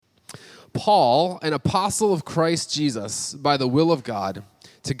Paul, an apostle of Christ Jesus, by the will of God,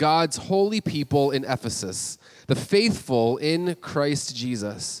 to God's holy people in Ephesus, the faithful in Christ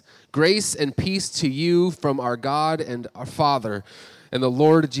Jesus. Grace and peace to you from our God and our Father and the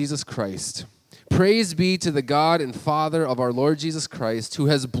Lord Jesus Christ. Praise be to the God and Father of our Lord Jesus Christ, who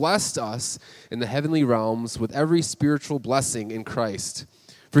has blessed us in the heavenly realms with every spiritual blessing in Christ.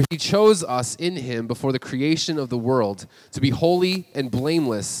 For he chose us in him before the creation of the world to be holy and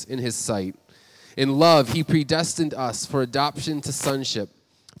blameless in his sight. In love, he predestined us for adoption to sonship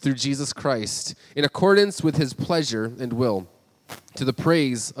through Jesus Christ, in accordance with his pleasure and will, to the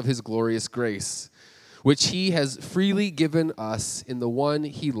praise of his glorious grace, which he has freely given us in the one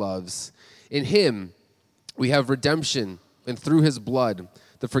he loves. In him we have redemption, and through his blood,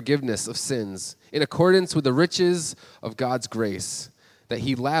 the forgiveness of sins, in accordance with the riches of God's grace that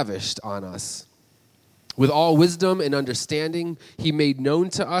he lavished on us. With all wisdom and understanding, he made known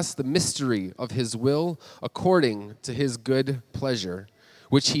to us the mystery of his will according to his good pleasure,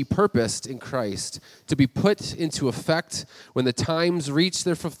 which he purposed in Christ to be put into effect when the times reach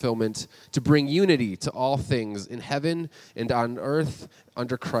their fulfillment, to bring unity to all things in heaven and on earth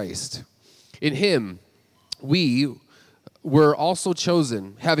under Christ. In him we were also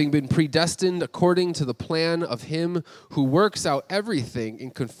chosen, having been predestined according to the plan of him who works out everything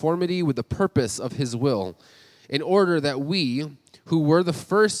in conformity with the purpose of his will, in order that we, who were the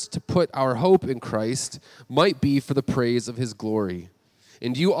first to put our hope in Christ, might be for the praise of his glory.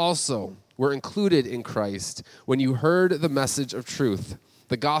 And you also were included in Christ when you heard the message of truth,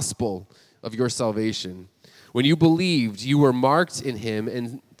 the gospel of your salvation. When you believed, you were marked in him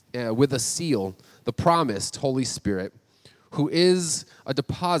and with a seal, the promised Holy Spirit, who is a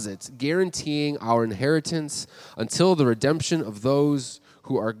deposit guaranteeing our inheritance until the redemption of those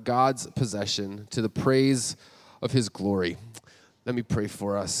who are God's possession, to the praise of his glory. Let me pray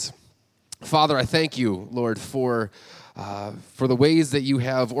for us. Father, I thank you, Lord, for the ways that you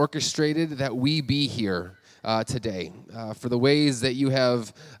have orchestrated that we be here today, for the ways that you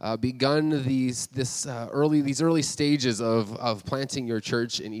have begun these early stages of planting your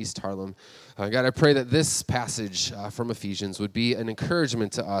church in East Harlem. God, I pray that this passage from Ephesians would be an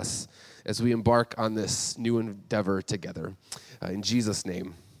encouragement to us as we embark on this new endeavor together. In Jesus'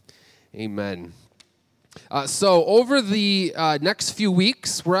 name, amen. So over the next few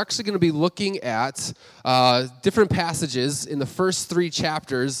weeks, we're actually going to be looking at different passages in the first 3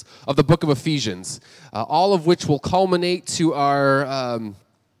 chapters of the book of Ephesians, all of which will culminate to our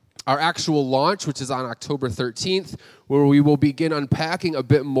actual launch, which is on October 13th, where we will begin unpacking a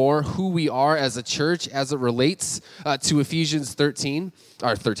bit more who we are as a church as it relates to Ephesians 3.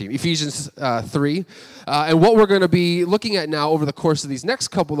 And what we're going to be looking at now over the course of these next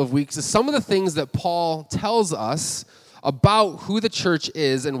couple of weeks is some of the things that Paul tells us about who the church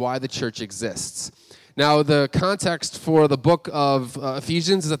is and why the church exists. Now, the context for the book of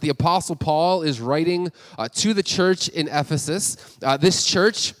Ephesians is that the Apostle Paul is writing to the church in Ephesus. This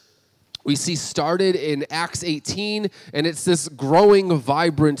church we see started in Acts 18, and it's this growing,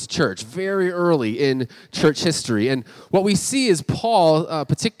 vibrant church, very early in church history. And what we see is Paul,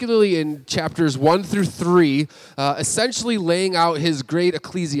 particularly in chapters 1 through 3, essentially laying out his great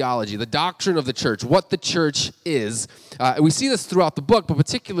ecclesiology, the doctrine of the church, what the church is. And we see this throughout the book, but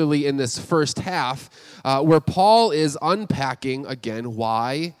particularly in this first half, where Paul is unpacking, again,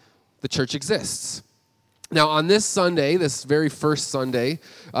 why the church exists. Now, on this Sunday, this very first Sunday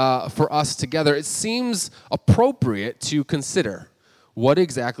for us together, it seems appropriate to consider what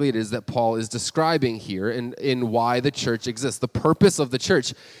exactly it is that Paul is describing here in why the church exists, the purpose of the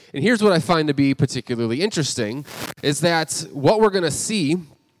church. And here's what I find to be particularly interesting, is that what we're going to see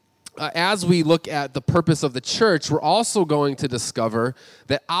as we look at the purpose of the church, we're also going to discover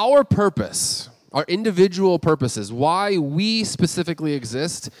that our purpose, our individual purposes, why we specifically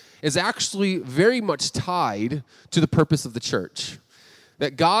exist, is actually very much tied to the purpose of the church.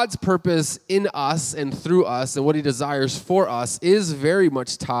 That God's purpose in us and through us and what he desires for us is very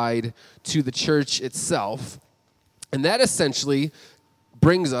much tied to the church itself. And that essentially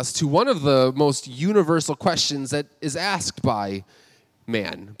brings us to one of the most universal questions that is asked by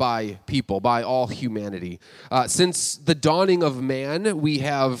man, by people, by all humanity. Since the dawning of man, we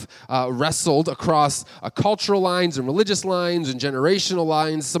have wrestled across cultural lines and religious lines and generational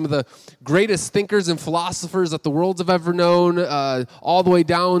lines. Some of the greatest thinkers and philosophers that the world's have ever known, all the way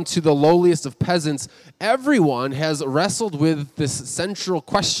down to the lowliest of peasants, everyone has wrestled with this central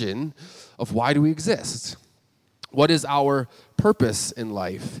question of why do we exist? What is our purpose in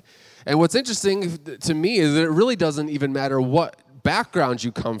life? And what's interesting to me is that it really doesn't even matter what background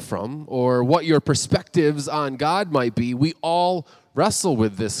you come from or what your perspectives on God might be. We all wrestle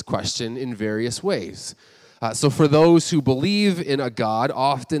with this question in various ways. So for those who believe in a God,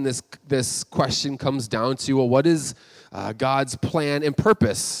 often this question comes down to, well, what is God's plan and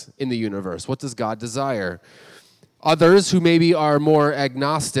purpose in the universe? What does God desire? Others who maybe are more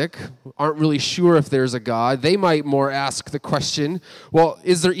agnostic, aren't really sure if there's a God, they might more ask the question, well,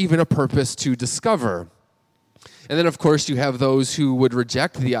 is there even a purpose to discover? And then, of course, you have those who would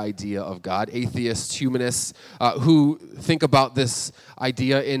reject the idea of God, atheists, humanists, who think about this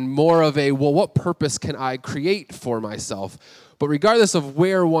idea in more of a, well, what purpose can I create for myself? But regardless of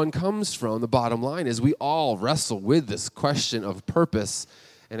where one comes from, the bottom line is we all wrestle with this question of purpose.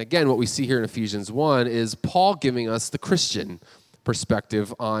 And again, what we see here in Ephesians 1 is Paul giving us the Christian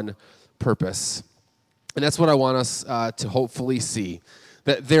perspective on purpose. And that's what I want us to hopefully see,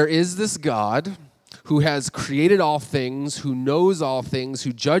 that there is this God who has created all things, who knows all things,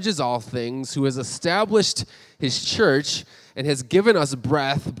 who judges all things, who has established his church and has given us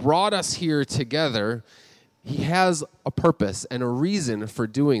breath, brought us here together. He has a purpose and a reason for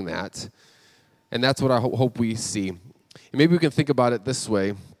doing that. And that's what I hope we see. And maybe we can think about it this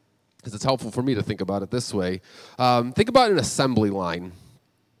way, because it's helpful for me to think about it this way. Think about an assembly line.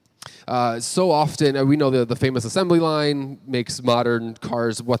 So often, we know the famous assembly line makes modern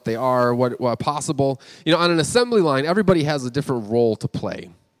cars what they are, what possible. You know, on an assembly line, everybody has a different role to play.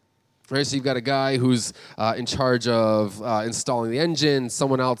 Right, so you've got a guy who's in charge of installing the engine,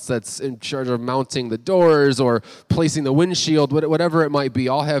 someone else that's in charge of mounting the doors or placing the windshield, whatever it might be.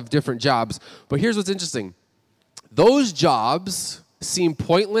 All have different jobs. But here's what's interesting. Those jobs seem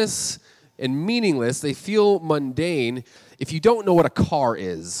pointless and meaningless. They feel mundane if you don't know what a car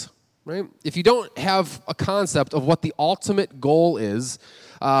is, right? If you don't have a concept of what the ultimate goal is,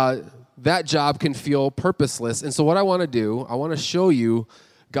 that job can feel purposeless. And so what I want to do, I want to show you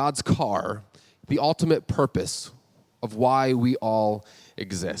God's car, the ultimate purpose of why we all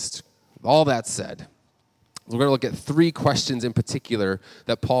exist. All that said, we're going to look at three questions in particular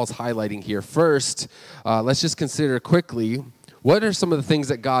that Paul's highlighting here. First, let's just consider quickly, what are some of the things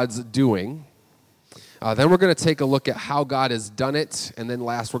that God's doing? Then we're going to take a look at how God has done it. And then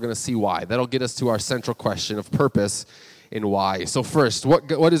last, we're going to see why. That'll get us to our central question of purpose and why. So first,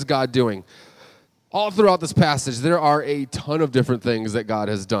 what is God doing? All throughout this passage, there are a ton of different things that God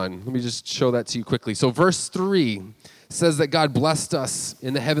has done. Let me just show that to you quickly. So verse 3 says that God blessed us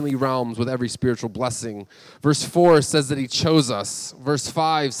in the heavenly realms with every spiritual blessing. Verse 4 says that he chose us. Verse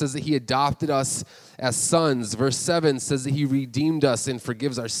 5 says that he adopted us as sons. Verse 7 says that he redeemed us and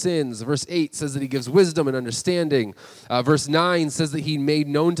forgives our sins. Verse 8 says that he gives wisdom and understanding. Verse 9 says that he made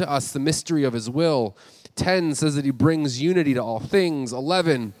known to us the mystery of his will. 10 says that he brings unity to all things.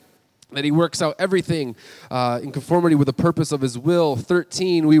 11 that he works out everything in conformity with the purpose of his will.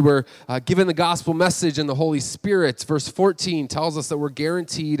 13, we were given the gospel message and the Holy Spirit. Verse 14 tells us that we're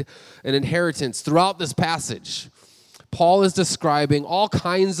guaranteed an inheritance. Throughout this passage, Paul is describing all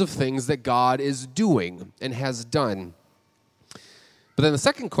kinds of things that God is doing and has done. But then the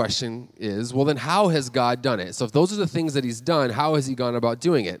second question is, well, then how has God done it? So if those are the things that he's done, how has he gone about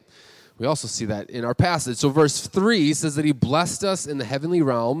doing it? We also see that in our passage. So verse 3 says that he blessed us in the heavenly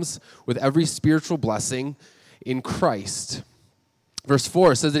realms with every spiritual blessing in Christ. Verse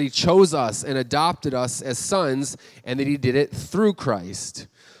 4 says that he chose us and adopted us as sons, and that he did it through Christ.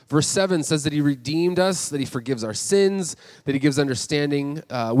 Verse 7 says that he redeemed us, that he forgives our sins, that he gives understanding,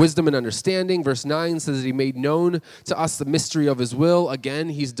 wisdom and understanding. Verse 9 says that he made known to us the mystery of his will. Again,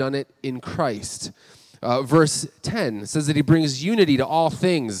 he's done it in Christ. Verse 10 says that he brings unity to all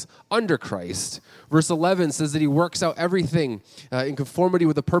things under Christ. Verse 11 says that he works out everything in conformity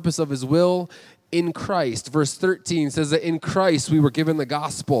with the purpose of his will in Christ. Verse 13 says that in Christ we were given the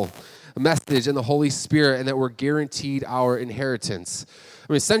gospel message and the Holy Spirit, and that we're guaranteed our inheritance.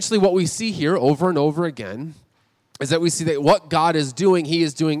 I mean, essentially what we see here over and over again is that we see that what God is doing, he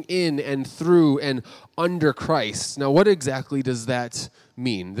is doing in and through and under Christ. Now, what exactly does that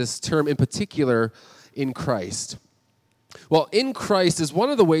mean? This term in particular, in Christ. Well, in Christ is one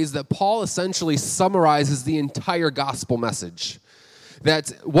of the ways that Paul essentially summarizes the entire gospel message. That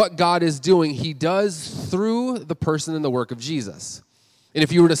what God is doing, he does through the person and the work of Jesus. And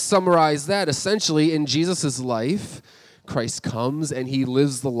if you were to summarize that, essentially in Jesus' life, Christ comes and he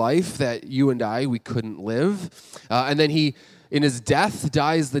lives the life that you and I, we couldn't live. And then he, in his death,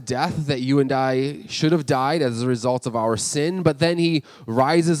 dies the death that you and I should have died as a result of our sin. But then he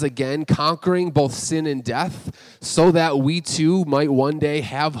rises again, conquering both sin and death, so that we too might one day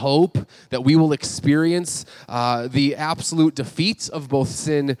have hope, that we will experience the absolute defeat of both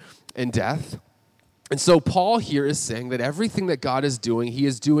sin and death. And so Paul here is saying that everything that God is doing, he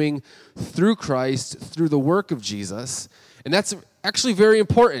is doing through Christ, through the work of Jesus. And that's actually very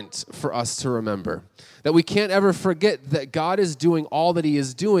important for us to remember. That we can't ever forget that God is doing all that he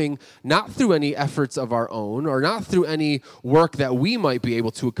is doing, not through any efforts of our own or not through any work that we might be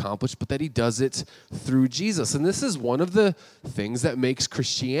able to accomplish, but that he does it through Jesus. And this is one of the things that makes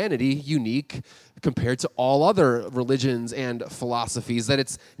Christianity unique compared to all other religions and philosophies, that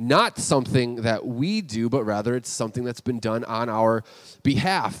it's not something that we do, but rather it's something that's been done on our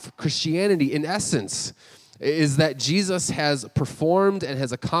behalf. Christianity, in essence, is that Jesus has performed and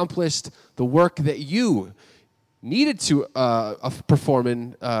has accomplished the work that you needed to perform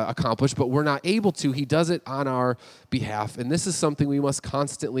and accomplish, but we're not able to. He does it on our behalf, and this is something we must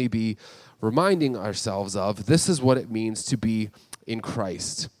constantly be reminding ourselves of. This is what it means to be in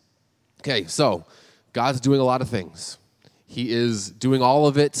Christ. Okay, so God's doing a lot of things. He is doing all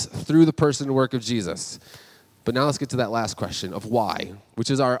of it through the person and work of Jesus. But now let's get to that last question of why,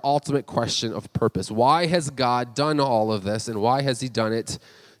 which is our ultimate question of purpose. Why has God done all of this, and why has he done it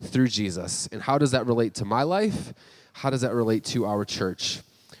through Jesus? And how does that relate to my life? How does that relate to our church?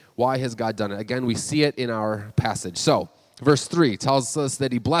 Why has God done it? Again, we see it in our passage. So, verse 3 tells us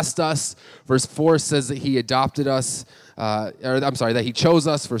that he blessed us. Verse 4 says that he adopted us, that he chose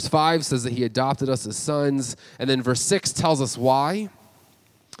us. Verse 5 says that he adopted us as sons. And then verse 6 tells us why.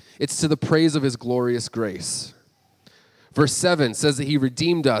 It's to the praise of his glorious grace. Verse 7 says that he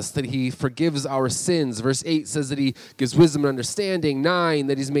redeemed us, that he forgives our sins. Verse 8 says that he gives wisdom and understanding. 9,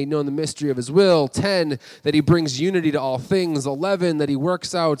 that he's made known the mystery of his will. 10, that he brings unity to all things. 11, that he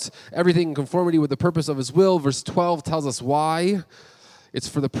works out everything in conformity with the purpose of his will. Verse 12 tells us why. It's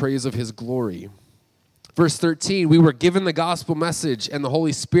for the praise of his glory. Verse 13, we were given the gospel message and the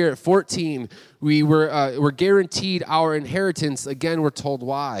Holy Spirit. 14, we were guaranteed our inheritance. Again, we're told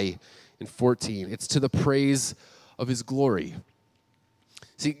why in 14. It's to the praise of his glory.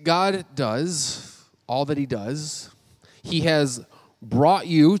 See, God does all that he does. He has brought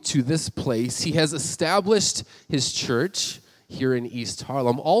you to this place. He has established his church here in East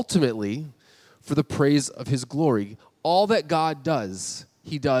Harlem, ultimately for the praise of his glory. All that God does,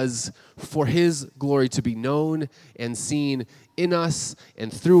 he does for his glory to be known and seen in us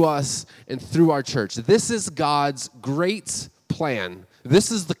and through our church. This is God's great plan. This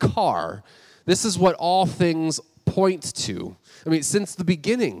is the car. This is what all things point to. I mean, since the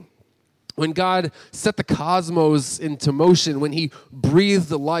beginning, when God set the cosmos into motion, when he breathed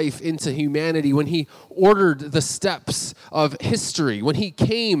the life into humanity, when he ordered the steps of history, when he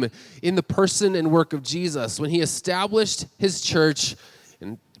came in the person and work of Jesus, when he established his church,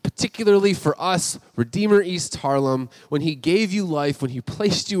 and particularly for us, Redeemer East Harlem, when he gave you life, when he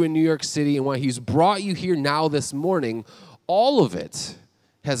placed you in New York City, and why he's brought you here now this morning, all of it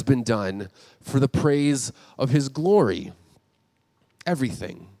has been done for the praise of his glory.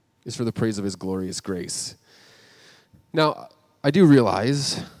 Everything is for the praise of his glorious grace. Now, I do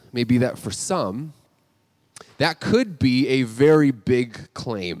realize maybe that for some, that could be a very big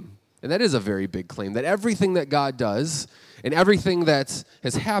claim. And that is a very big claim, that everything that God does and everything that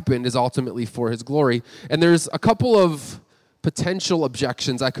has happened is ultimately for his glory. And there's a couple of potential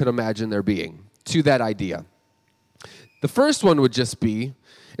objections I could imagine there being to that idea. The first one would just be,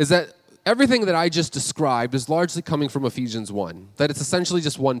 is that everything that I just described is largely coming from Ephesians 1, that it's essentially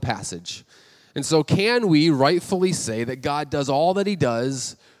just one passage. And so can we rightfully say that God does all that he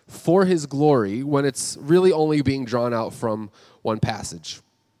does for his glory when it's really only being drawn out from one passage?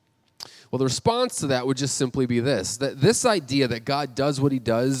 Well, the response to that would just simply be this, that this idea that God does what he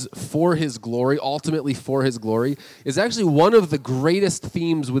does for his glory, ultimately for his glory, is actually one of the greatest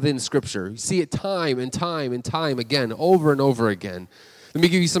themes within Scripture. You see it time and time and time again, over and over again. Let me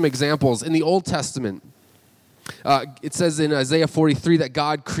give you some examples. In the Old Testament, it says in Isaiah 43 that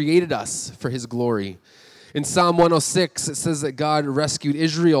God created us for his glory. In Psalm 106, it says that God rescued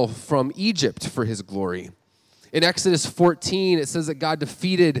Israel from Egypt for his glory. In Exodus 14, it says that God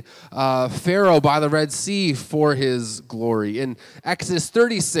defeated Pharaoh by the Red Sea for his glory. In Exodus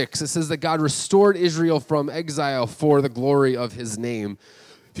 36, it says that God restored Israel from exile for the glory of his name.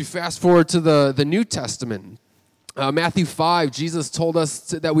 If you fast forward to the New Testament, Matthew 5, Jesus told us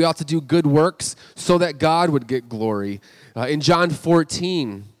that we ought to do good works so that God would get glory. In John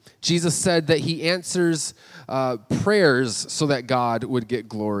 14, Jesus said that he answers prayers so that God would get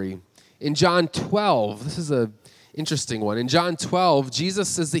glory. In John 12, this is an interesting one. In John 12, Jesus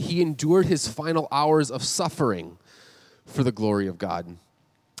says that he endured his final hours of suffering for the glory of God.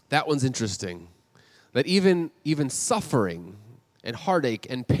 That one's interesting. That even suffering and heartache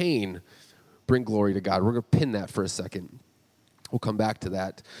and pain bring glory to God. We're going to pin that for a second. We'll come back to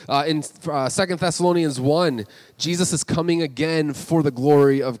that. In 2 Thessalonians 1, Jesus is coming again for the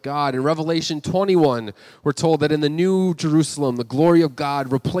glory of God. In Revelation 21, we're told that in the New Jerusalem, the glory of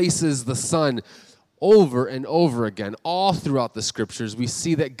God replaces the sun. Over and over again, all throughout the scriptures, we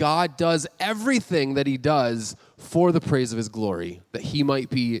see that God does everything that he does for the praise of his glory, that he might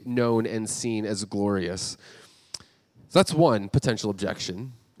be known and seen as glorious. So that's one potential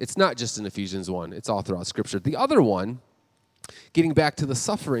objection. It's not just in Ephesians 1. It's all throughout Scripture. The other one, getting back to the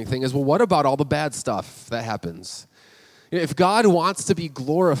suffering thing, is, well, what about all the bad stuff that happens? If God wants to be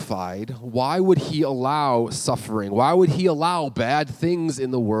glorified, why would he allow suffering? Why would he allow bad things in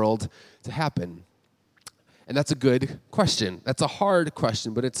the world to happen? And that's a good question. That's a hard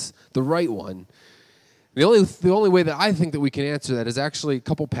question, but it's the right one. The only way that I think that we can answer that is actually a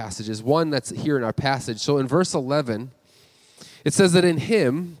couple passages. One that's here in our passage. So in verse 11, it says that in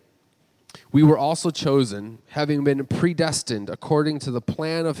him we were also chosen, having been predestined according to the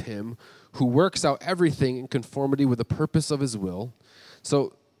plan of him who works out everything in conformity with the purpose of his will.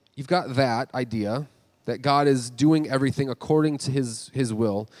 So you've got that idea, that God is doing everything according to his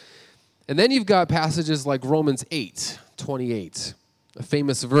will. And then you've got passages like Romans 8:28, a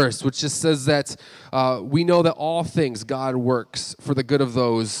famous verse, which just says that we know that all things God works for the good of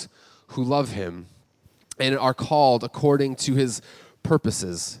those who love him and are called according to his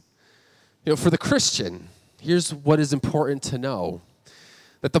purposes. For the Christian, here's what is important to know,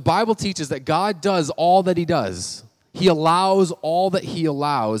 that the Bible teaches that God does all that he does. He allows all that he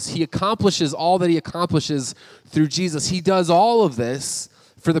allows. He accomplishes all that he accomplishes through Jesus. He does all of this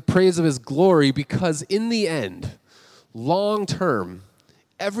for the praise of his glory, because in the end, long term,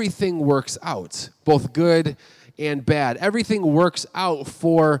 everything works out, both good and bad. Everything works out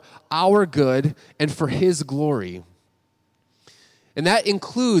for our good and for his glory. And that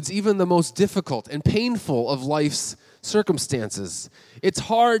includes even the most difficult and painful of life's circumstances. It's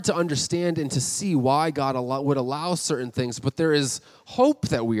hard to understand and to see why God would allow certain things, but there is hope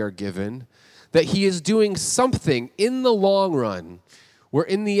that we are given, that he is doing something in the long run, where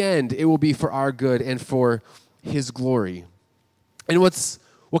in the end it will be for our good and for his glory. And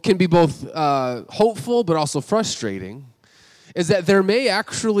what can be both hopeful but also frustrating is that there may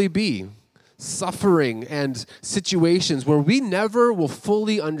actually be suffering and situations where we never will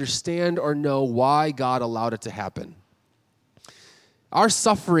fully understand or know why God allowed it to happen. Our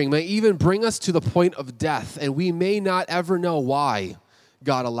suffering may even bring us to the point of death, and we may not ever know why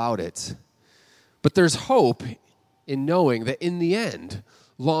God allowed it. But there's hope in knowing that in the end,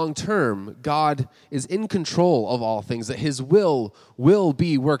 long term, God is in control of all things, that his will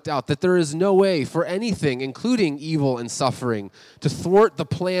be worked out, that there is no way for anything, including evil and suffering, to thwart the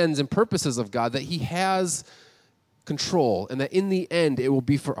plans and purposes of God, that he has control, and that in the end, it will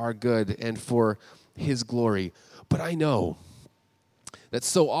be for our good and for his glory. But I know that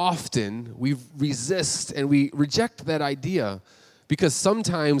so often we resist and we reject that idea, because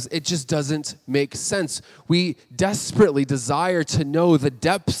sometimes it just doesn't make sense. We desperately desire to know the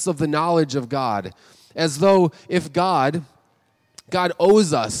depths of the knowledge of God, as though if God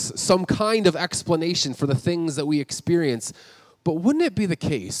owes us some kind of explanation for the things that we experience. But wouldn't it be the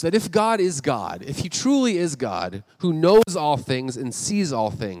case that if God is God, if he truly is God, who knows all things and sees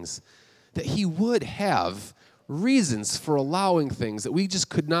all things, that he would have reasons for allowing things that we just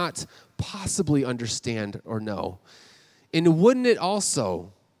could not possibly understand or know? And wouldn't it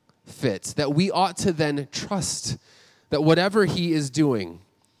also fit that we ought to then trust that whatever he is doing,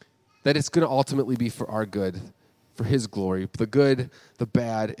 that it's going to ultimately be for our good, for his glory, the good, the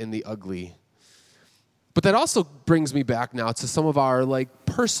bad, and the ugly. But that also brings me back now to some of our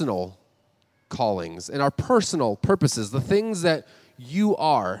personal callings and our personal purposes, the things that you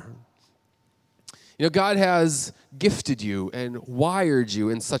are. God has gifted you and wired you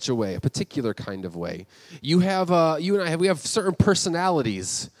in such a way, a particular kind of way. You and I have certain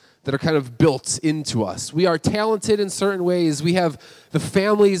personalities that are kind of built into us. We are talented in certain ways. We have the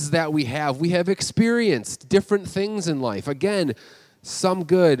families that we have. We have experienced different things in life. Again, some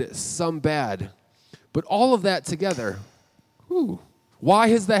good, some bad. But all of that together, why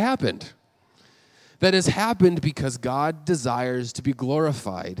has that happened? That has happened because God desires to be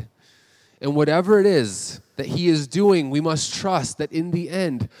glorified. And whatever it is that he is doing, we must trust that in the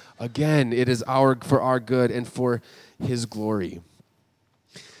end, again, it is for our good and for his glory.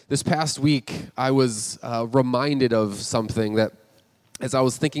 This past week, I was reminded of something that, as I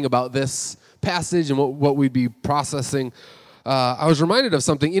was thinking about this passage and what we'd be processing, I was reminded of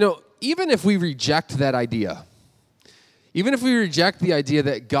something. Even if we reject that idea, even if we reject the idea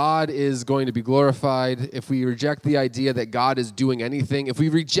that God is going to be glorified, if we reject the idea that God is doing anything, if we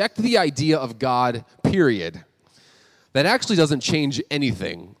reject the idea of God, period, that actually doesn't change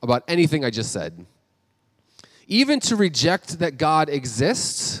anything about anything I just said. Even to reject that God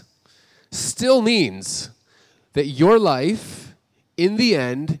exists still means that your life, in the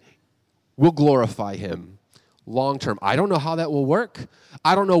end, will glorify him long term. I don't know how that will work.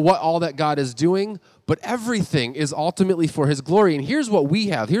 I don't know what all that God is doing, but everything is ultimately for his glory. And here's what we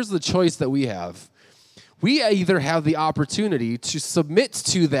have. Here's the choice that we have. We either have the opportunity to submit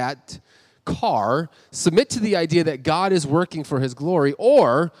to that submit to the idea that God is working for his glory,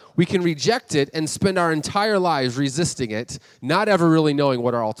 or we can reject it and spend our entire lives resisting it, not ever really knowing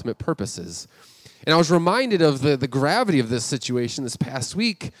what our ultimate purpose is. And I was reminded of the gravity of this situation this past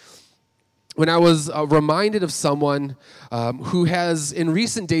week when I was reminded of someone who has in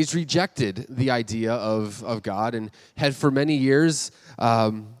recent days rejected the idea of God and had for many years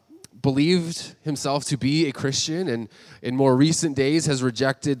believed himself to be a Christian, and in more recent days has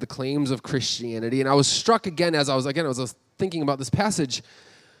rejected the claims of Christianity. And I was struck again as I was thinking about this passage.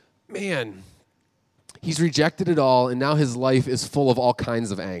 Man, he's rejected it all, and now his life is full of all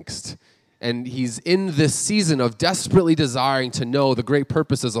kinds of angst. And he's in this season of desperately desiring to know the great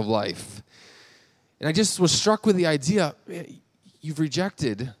purposes of life. And I just was struck with the idea, man, you've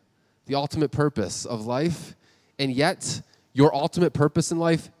rejected the ultimate purpose of life, and yet your ultimate purpose in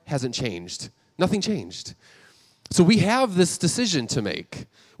life hasn't changed. Nothing changed. So we have this decision to make.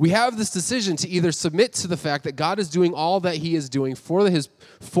 We have this decision to either submit to the fact that God is doing all that he is doing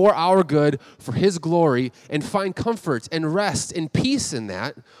for our good, for his glory, and find comfort and rest and peace in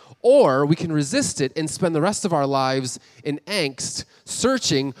that, or we can resist it and spend the rest of our lives in angst,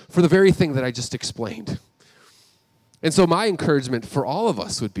 searching for the very thing that I just explained. And so my encouragement for all of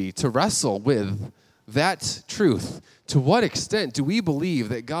us would be to wrestle with that truth. To what extent do we believe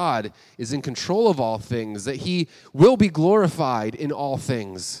that God is in control of all things, that he will be glorified in all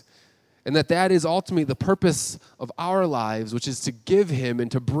things, and that is ultimately the purpose of our lives, which is to give him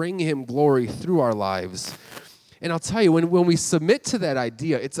and to bring him glory through our lives? And I'll tell you, when we submit to that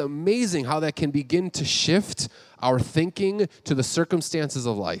idea, it's amazing how that can begin to shift our thinking to the circumstances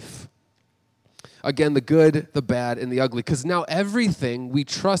of life. Again, the good, the bad, and the ugly. Because now everything we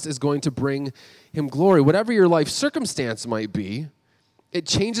trust is going to bring him glory. Whatever your life circumstance might be, it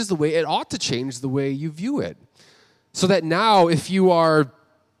ought to change the way you view it. So that now if you are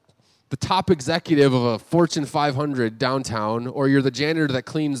the top executive of a Fortune 500 downtown, or you're the janitor that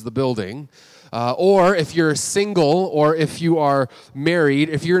cleans the building, or if you're single, or if you are married,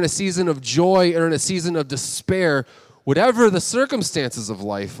 if you're in a season of joy or in a season of despair, whatever the circumstances of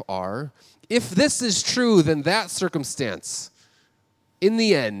life are, if this is true, then that circumstance, in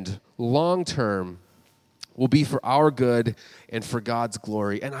the end, long term, will be for our good and for God's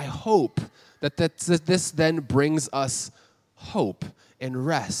glory. And I hope that this then brings us hope and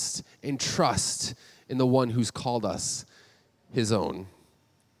rest and trust in the one who's called us his own.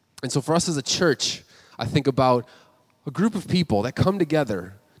 And so for us as a church, I think about a group of people that come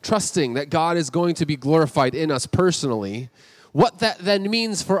together, trusting that God is going to be glorified in us personally. What that then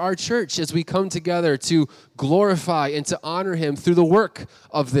means for our church as we come together to glorify and to honor him through the work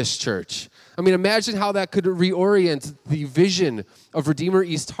of this church. I mean, imagine how that could reorient the vision of Redeemer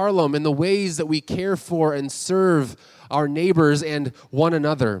East Harlem and the ways that we care for and serve our neighbors and one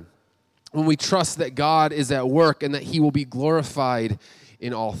another when we trust that God is at work and that he will be glorified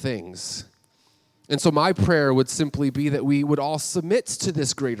in all things. And so my prayer would simply be that we would all submit to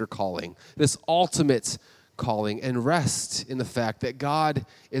this greater calling, this ultimate calling, and rest in the fact that God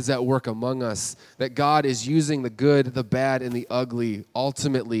is at work among us, that God is using the good, the bad, and the ugly,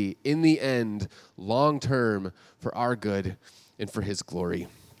 ultimately, in the end, long term, for our good and for his glory.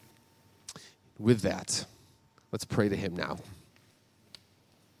 With that, let's pray to him now.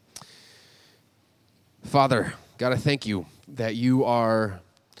 Father, God, I thank you that you are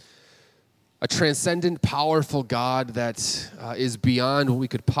a transcendent, powerful God that is beyond what we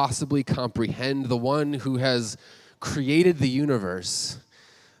could possibly comprehend, the one who has created the universe.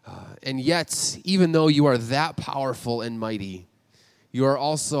 And yet, even though you are that powerful and mighty, you are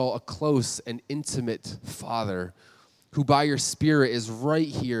also a close and intimate Father who by your Spirit is right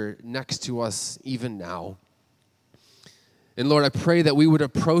here next to us even now. And Lord, I pray that we would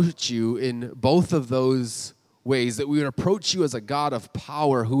approach you in both of those ways, that we would approach you as a God of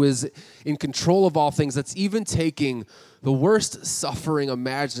power who is in control of all things, that's even taking the worst suffering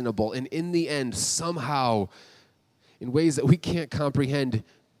imaginable, and in the end, somehow, in ways that we can't comprehend,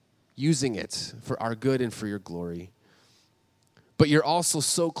 using it for our good and for your glory. But you're also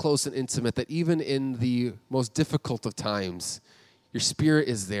so close and intimate that even in the most difficult of times, your Spirit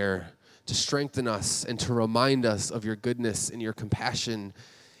is there to strengthen us and to remind us of your goodness and your compassion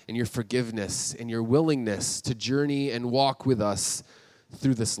and your forgiveness and your willingness to journey and walk with us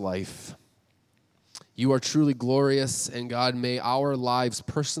through this life. You are truly glorious, and God, may our lives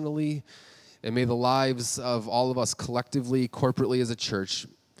personally and may the lives of all of us collectively, corporately as a church,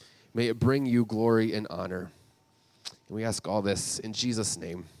 may it bring you glory and honor. And we ask all this in Jesus'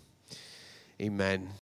 name. Amen.